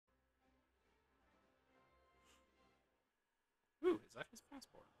that his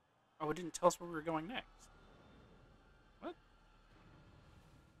passport? Oh, it didn't tell us where we were going next. What?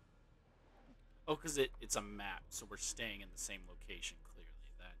 Oh, because it's a map, so we're staying in the same location, clearly.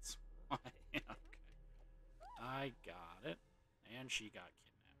 That's why. Okay. I got it. And she got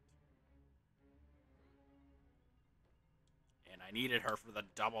kidnapped. And I needed her for the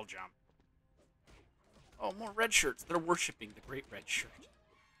double jump. Oh, more red shirts. They're worshipping the great red shirt.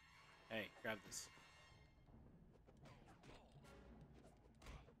 Hey, grab this.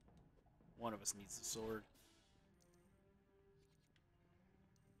 One of us needs the sword.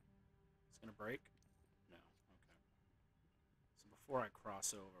 It's gonna break? No. Okay. So before I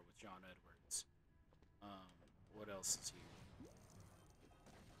cross over with John Edwards, what else is here?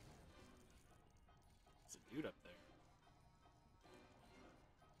 There's a dude up there.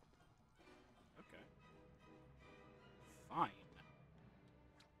 Okay. Fine.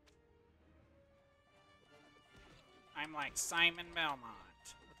 I'm like Simon Belmont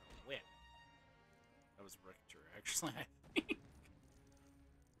with a whip. That was Richter, actually, I think.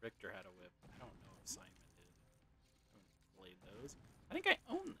 Richter had a whip. I don't know if Simon did. I haven't played those. I think I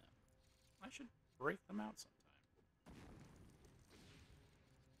own them. I should break them out sometime.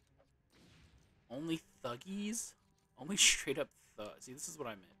 Only thuggies? Only straight up thugs. See, this is what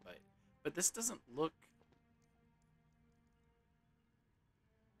I meant by it. But this doesn't look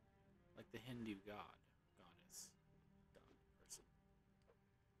like the Hindu goddess, person.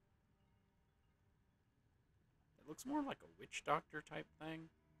 It looks more like a witch doctor type thing.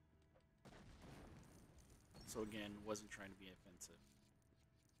 So again, wasn't trying to be offensive.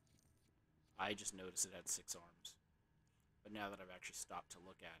 I just noticed it had 6 arms. But now that I've actually stopped to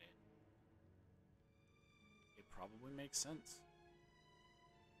look at it, it probably makes sense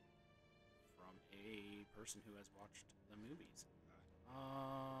from a person who has watched the movies.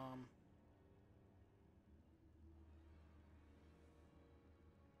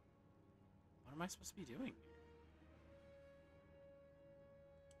 What am I supposed to be doing here?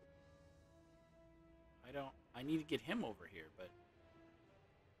 I need to get him over here, but...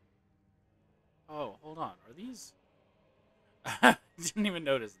 Oh, hold on. Are these... I didn't even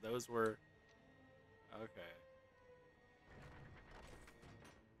notice. Those were... Okay.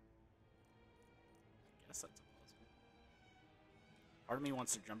 I guess that's a puzzle. Part of me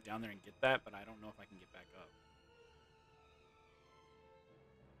wants to jump down there and get that, but I don't know if I can get back up.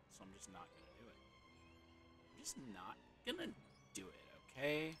 So I'm just not gonna do it. I'm just not gonna do it,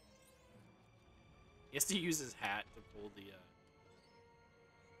 okay? He has to use his hat to pull the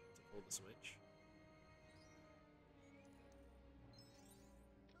switch. Okay.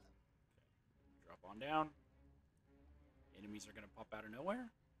 Drop on down. Enemies are gonna pop out of nowhere.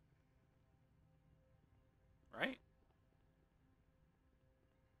 Right?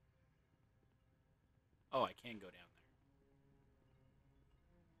 Oh, I can go down there.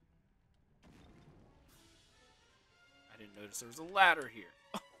 I didn't notice there was a ladder here.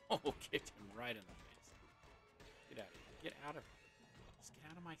 Oh, kicked him right in the face. Get out of here. Get out of here. Just get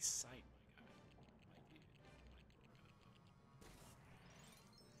out of my sight, my guy. My dude.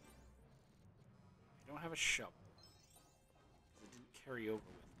 I don't have a shovel. Because it didn't carry over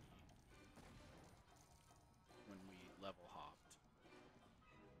with me when we level hopped.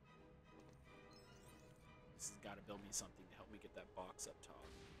 This has got to build me something to help me get that box up top.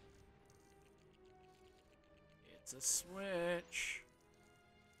 It's a switch.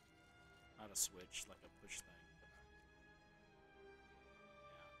 Not a switch, like a push thing. Yeah.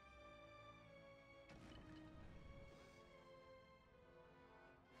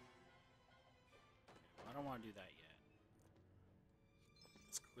 I don't want to do that yet.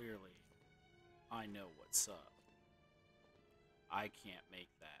 Because clearly, I know what's up. I can't make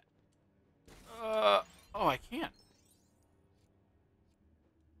that. Oh, I can.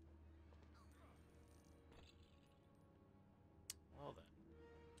 Well then.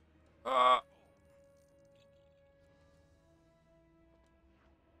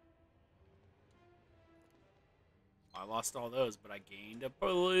 I lost all those, but I gained a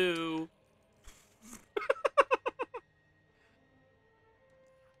blue.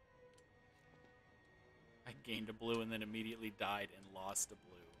 I gained a blue and then immediately died and lost a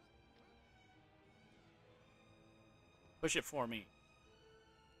blue. Push it for me.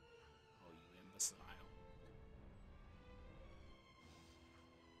 Oh, you imbecile.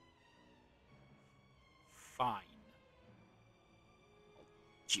 Fine. I'll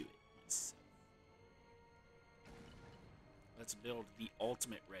do it myself. Let's build the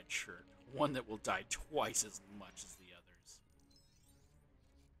ultimate red shirt. One that will die twice as much as the others.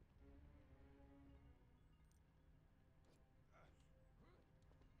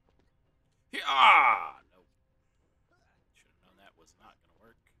 Ah! Nope. Should have known that was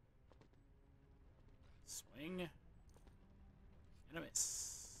Swing. And a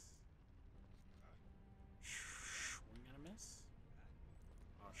miss. Swing and a miss.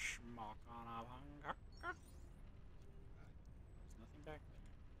 A schmuck on a hunger. There's nothing back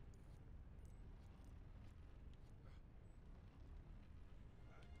there.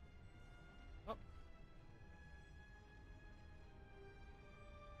 Oh.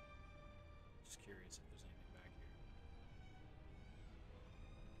 Just curious if there's anything back here.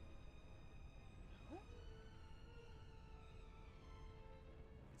 No?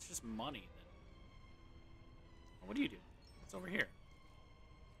 It's just money then. What do you do? What's over here?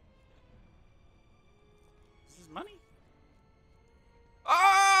 Is this money?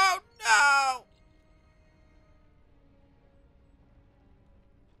 Oh no!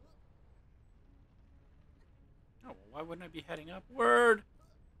 Oh, well, why wouldn't I be heading upward?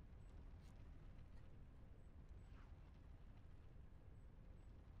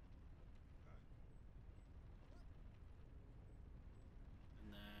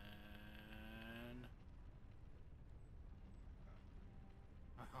 And then...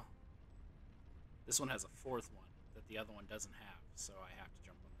 Oh. This one has a fourth one that the other one doesn't have, so I have to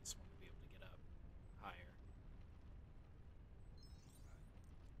jump on this one to be able to get up higher.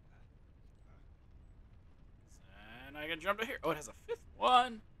 And I can jump to here. Oh, it has a fifth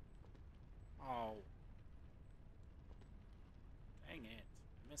one! Oh. Dang it.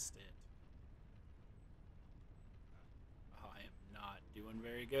 I missed it. Oh, I am not doing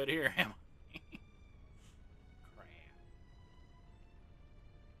very good here, am I? Crap.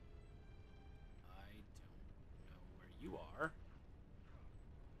 I don't know where you are.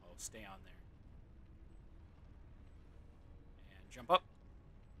 Oh, stay on there. And jump up.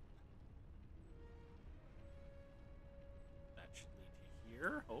 That should lead to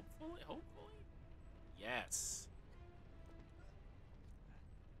here, hopefully. Yes.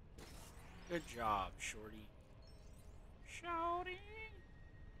 Good job, Shorty. Shorty.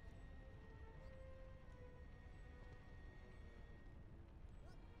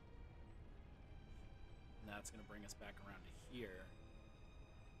 And that's going to bring us back around to here.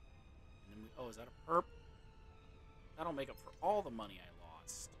 And then oh, is that a perp? That'll make up for all the money I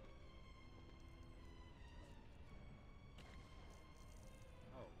lost.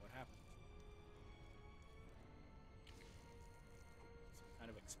 Oh, what happened? Some kind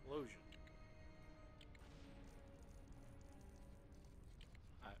of explosion.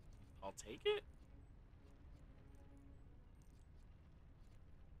 I'll take it?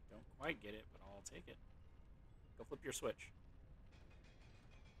 Don't quite get it, but I'll take it. Go flip your switch.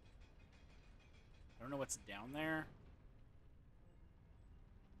 I don't know what's down there,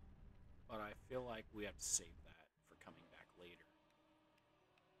 but I feel like we have to save that for coming back later.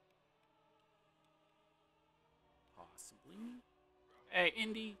 Possibly. Hey,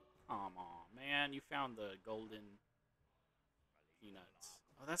 Indy. Come on, man. You found the golden peanuts.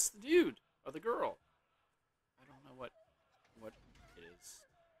 Oh, that's the dude. Or the girl. I don't know what it is.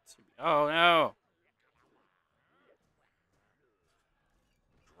 Oh, no.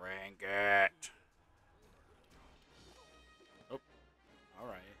 Drink it. Oh,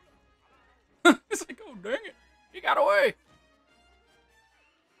 alright. It's like, oh, dang it. He got away.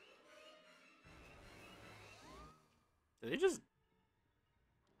 Did they just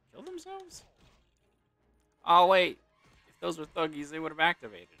kill themselves? Oh, wait. If those were thuggies, they would have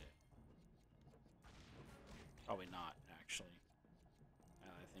activated it. Probably not, actually.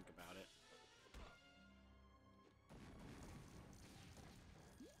 Now that I think about it.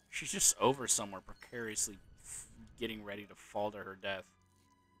 She's just over somewhere precariously getting ready to fall to her death.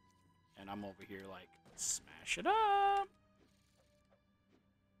 And I'm over here like, smash it up!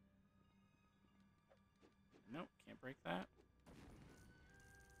 Nope, can't break that.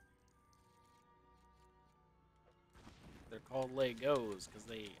 They're called Legos because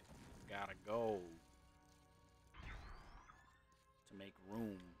they gotta go to make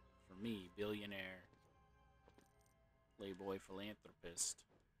room for me, billionaire, playboy philanthropist,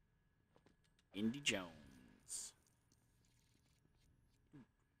 Indy Jones.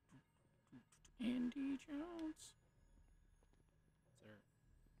 Indy Jones. Is there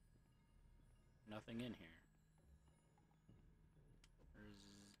nothing in here?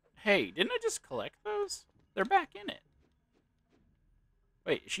 Hey, didn't I just collect those? They're back in it.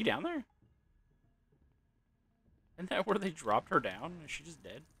 Wait, is she down there? Isn't that where they dropped her down? Is she just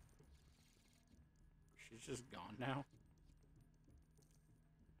dead? She's just gone now.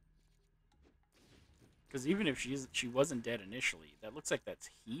 Because even if she wasn't dead initially, that looks like that's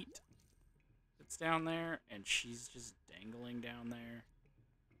heat that's down there, and she's just dangling down there.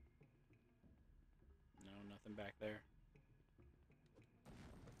 No, nothing back there.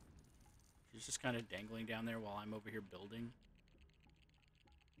 She's just kind of dangling down there while I'm over here building.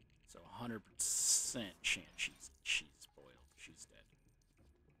 So 100% chance she's boiled. She's dead.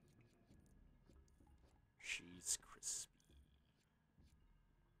 She's crispy.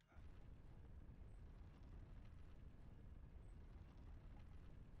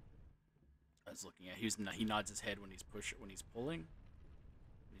 I was looking at. He nods his head when he's pulling. When he's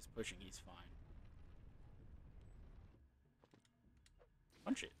pushing, he's fine.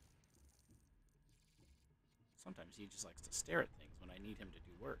 Punch it. Sometimes he just likes to stare at things when I need him to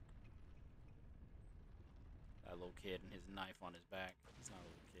do work. That little kid and his knife on his back. He's not a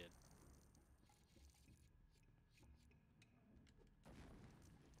little kid.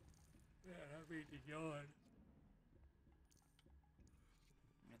 Yeah, I mean to yawn.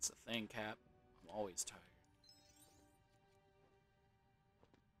 That's the thing, Cap. I'm always tired.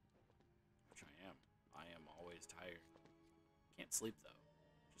 Which I am. I am always tired. Can't sleep, though.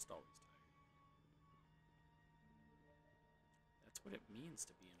 Just always tired. That's what it means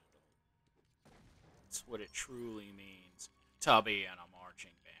to be an adult. That's what it truly means to be in a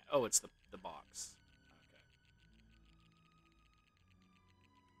marching band. Oh, it's the box. Okay.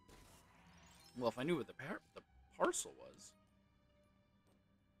 Well, if I knew what the parcel was,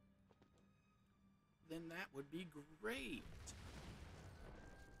 then that would be great.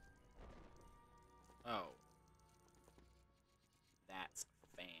 Oh. That's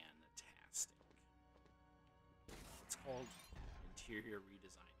fantastic. It's called interior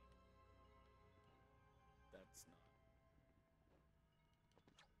redesigning. That's not...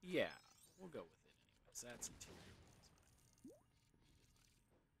 Yeah, we'll go with it anyways. That's interior redesign.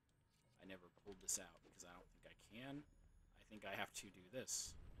 I never pulled this out because I don't think I can. I think I have to do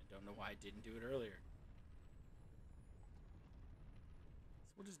this. I don't know why I didn't do it earlier.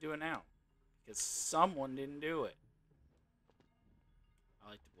 So we'll just do it now. Because someone didn't do it. I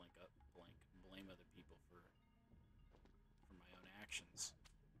like to blame other people for my own actions.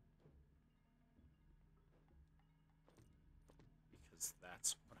 Because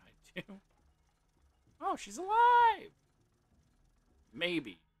that's what I do. Oh, she's alive!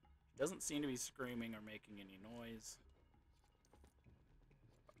 Maybe. Doesn't seem to be screaming or making any noise.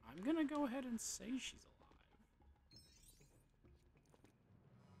 But I'm gonna go ahead and say she's alive.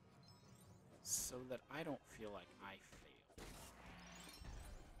 So that I don't feel like I failed.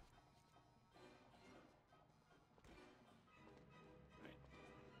 Right.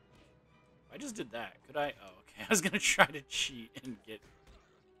 I just did that. Could I? Oh, okay. I was gonna try to cheat and get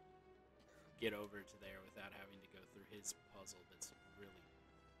over to there without having to go through his puzzle. That's really...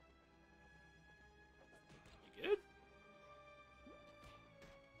 You good?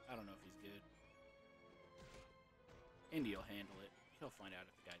 I don't know if he's good. Indy will handle it. He'll find out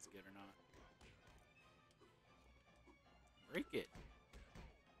if the guy's good or not. Break it.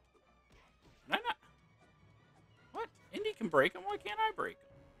 Can I not? What? Indy can break them? Why can't I break them?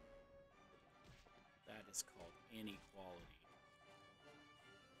 That is called inequality.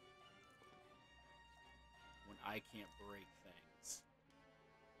 When I can't break things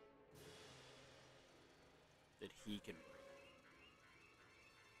that he can break.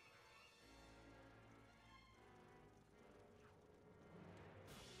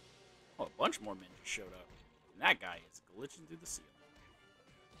 Oh, a bunch more men just showed up. And that guy is glitching through the ceiling.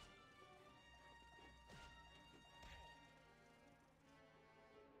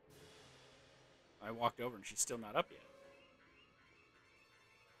 I walked over and she's still not up yet.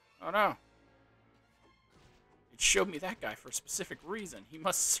 Oh no. It showed me that guy for a specific reason. He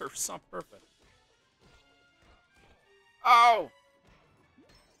must serve some purpose. Oh!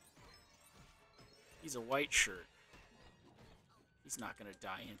 He's a white shirt. He's not gonna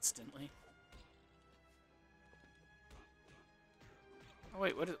die instantly. Oh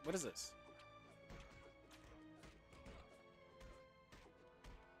wait, what is this?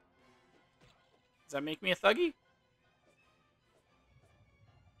 Does that make me a thuggy?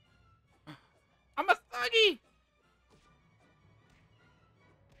 I'm a thuggy!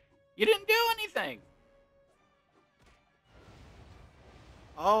 You didn't do anything!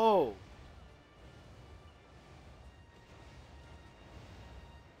 Oh.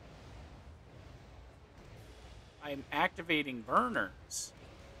 I'm activating burners.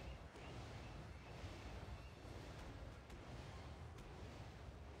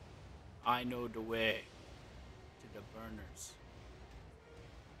 I know the way to the burners.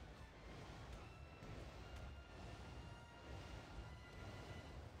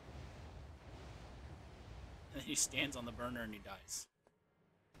 And he stands on the burner and he dies.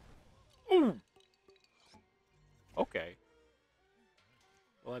 Ooh. Okay.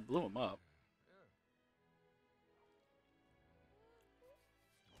 Well, I blew him up.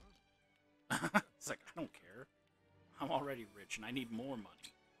 It's like, I don't care. I'm already rich and I need more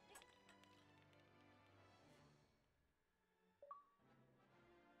money.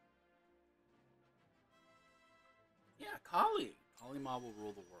 Yeah, Kali. Kali Ma will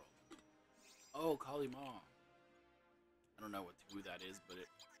rule the world. Oh, Kali Ma. I don't know who that is, but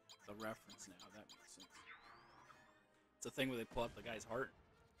the reference now, that makes sense. It's a thing where they pull up the guy's heart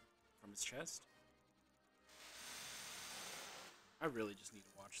from his chest. I really just need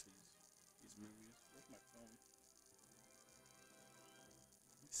to watch these movies. Where's my phone?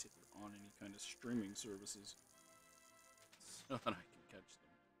 Let me see if they're on any kind of streaming services so that I can catch them.